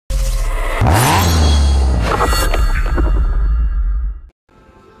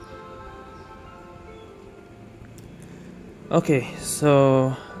Okay,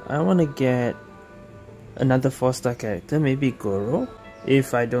 so I want to get another 4-star character, maybe Goro.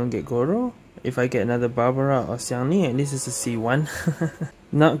 If I don't get Goro, if I get another Barbara or Xiangling, at least it's a C1.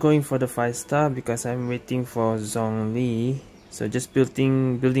 Not going for the 5-star because I'm waiting for Zhongli. So just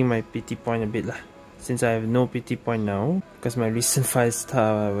building my PT point a bit lah. Since I have no PT point now, because my recent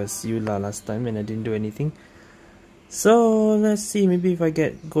 5-star was Eula last time and I didn't do anything. So let's see, maybe if I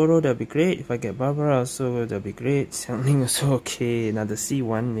get Goro, that'll be great. If I get Barbara also, that'll be great. Xiangling also okay. Another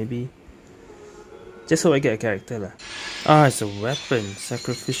C1 maybe. Just so I get a character lah. Ah, it's a weapon.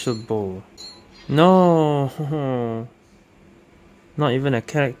 Sacrificial bow. No. Not even a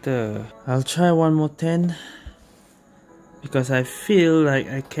character. I'll try one more 10. Because I feel like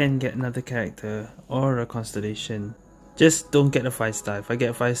I can get another character or a constellation. Just don't get a 5-star. If I get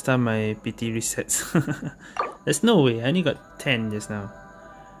a 5-star, my PT resets. There's no way. I only got 10 just now.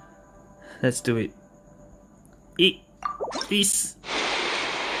 Let's do it. Eat, please.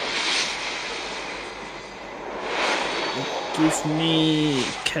 Give me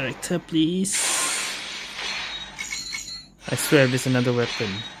character, please. I swear there's another weapon.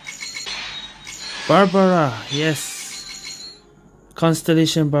 Barbara, yes.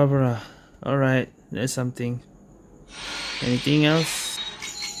 Constellation Barbara. Alright, there's something. Anything else?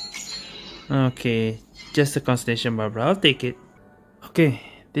 Okay, just a Constellation Barbara. I'll take it. Okay,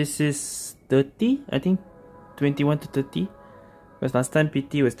 this is 30, I think. 21 to 30. Because last time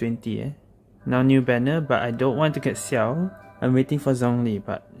PT was 20, eh? Now new banner, but I don't want to get Xiao. I'm waiting for Zhongli,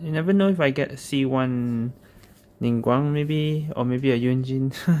 but you never know if I get a C1 Ningguang maybe, or maybe a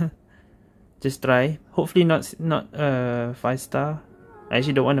Yunjin. Just try. Hopefully not a 5-star. I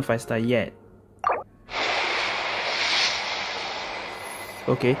actually don't want a 5-star yet.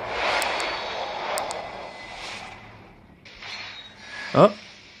 Okay. Oh,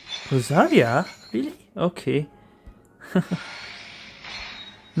 Rosaria? Really? Okay.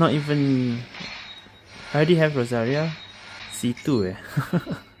 Not even... I already have Rosaria. C2 eh.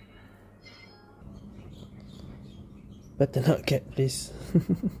 Better not get, please.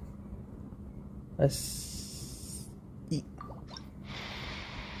 Let's eat.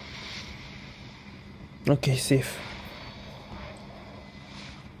 Okay, safe.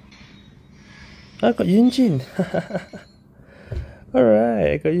 I got Yunjin. Alright,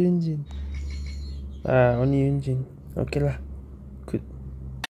 I got Yunjin. Only Yunjin. Okay lah. Good.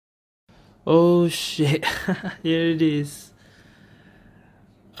 Oh shit. Here it is.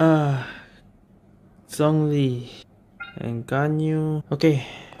 Zhongli and Ganyu. Okay,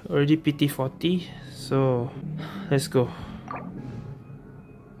 already PT 40, so let's go.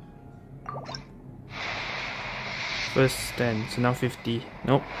 First 10, so now 50.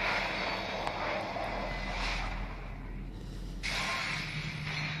 Nope.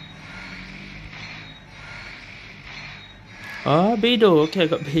 Ah, Beidou. Okay, I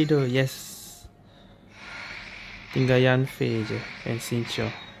got Beidou. Yes. Tinggal Yanfei je and Xinqiu.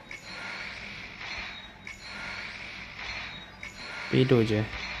 Beidou je.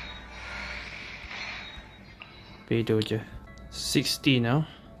 Beidou je. 60 now.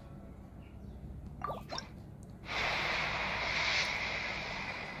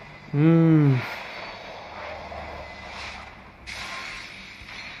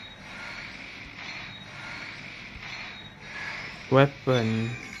 Weapon,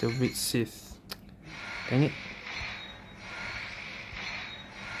 the Witch Sith. Dang it.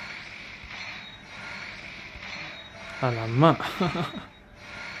 Alamak.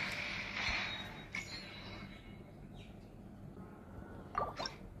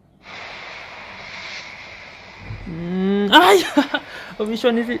 Oh, which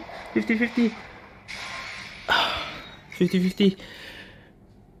one is it? 50-50. 50-50.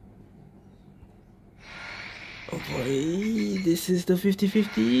 Oh boy, this is the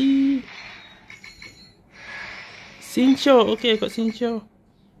 50-50. Xinqiu. Okay, I got Xinqiu.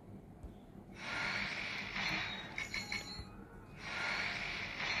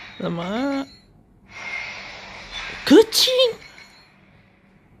 Lama. Kecing.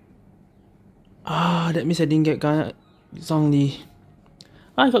 That means I didn't get Zhongli.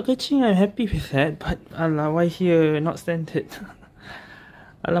 I got Kecing, I'm happy with that. But alah, why here? Not standard.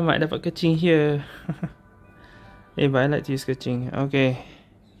 Alamak, dapat Kecing here. But I like to use Kecing. Okay.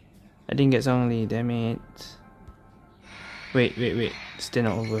 I didn't get Zhongli, damn it. Wait. Still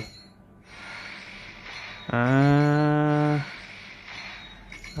not over.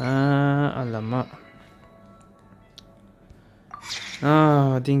 Alamak.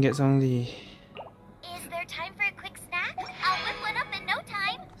 Didn't get Zhongli. Is there time for a quick snack? I'll whip one up in no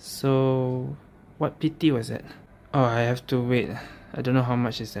time. So, what PT was that? Oh, I have to wait. I don't know how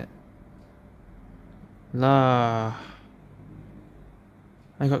much is that. Lah.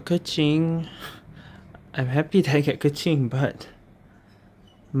 I got Kuching. I'm happy that I get Kuching, but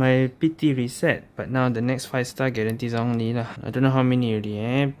my PT reset. But now the next 5-star guarantees only lah. I don't know how many already,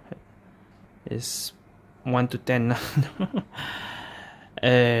 eh? It's 1 to 10 lah.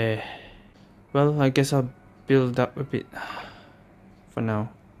 Well, I guess I'll build up a bit for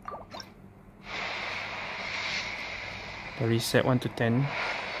now. The reset 1 to 10.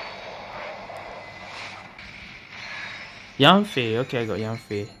 Yanfei, okay, I got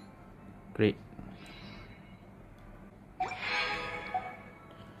Yanfei. Great.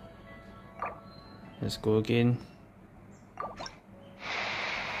 Let's go again.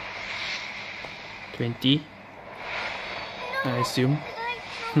 20. I assume.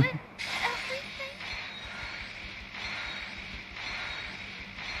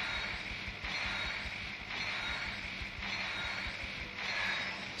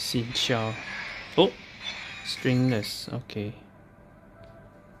 Xin Oh, stringless. Okay.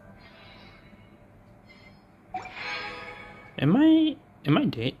 Am I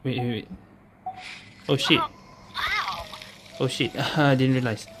dead? Wait. Oh shit. Oh shit. I didn't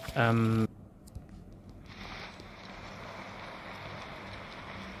realize.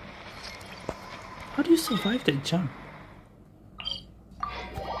 How do you survive that jump?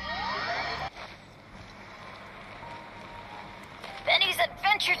 Benny's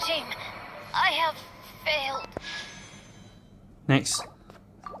adventure team. I have failed. Next.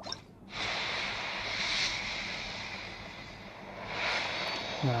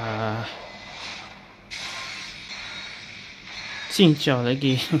 Xin chào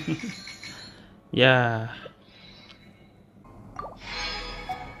lagi. Yeah.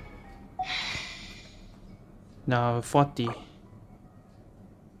 Now 40.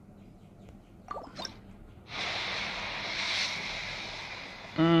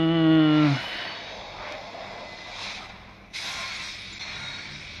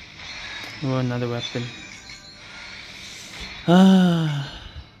 Oh, another weapon.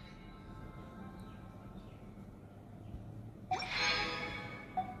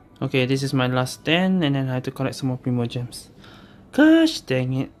 Okay, this is my last 10, and then I have to collect some more Primo Gems. Gosh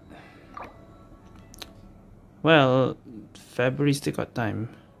dang it. Well, February still got time.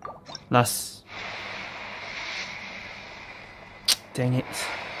 Last. Dang it.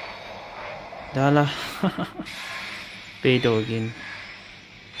 Dah lah. Pedo again.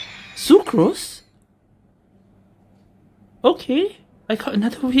 Sucrose? Okay, I got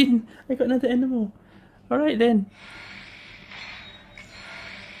another win. I got another animal. Alright then.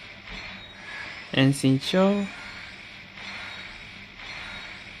 And Sincho.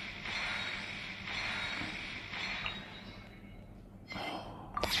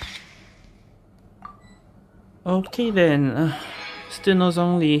 Okay then. Still knows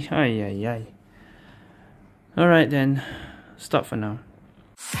only. Ay. Alright then. Stop for now.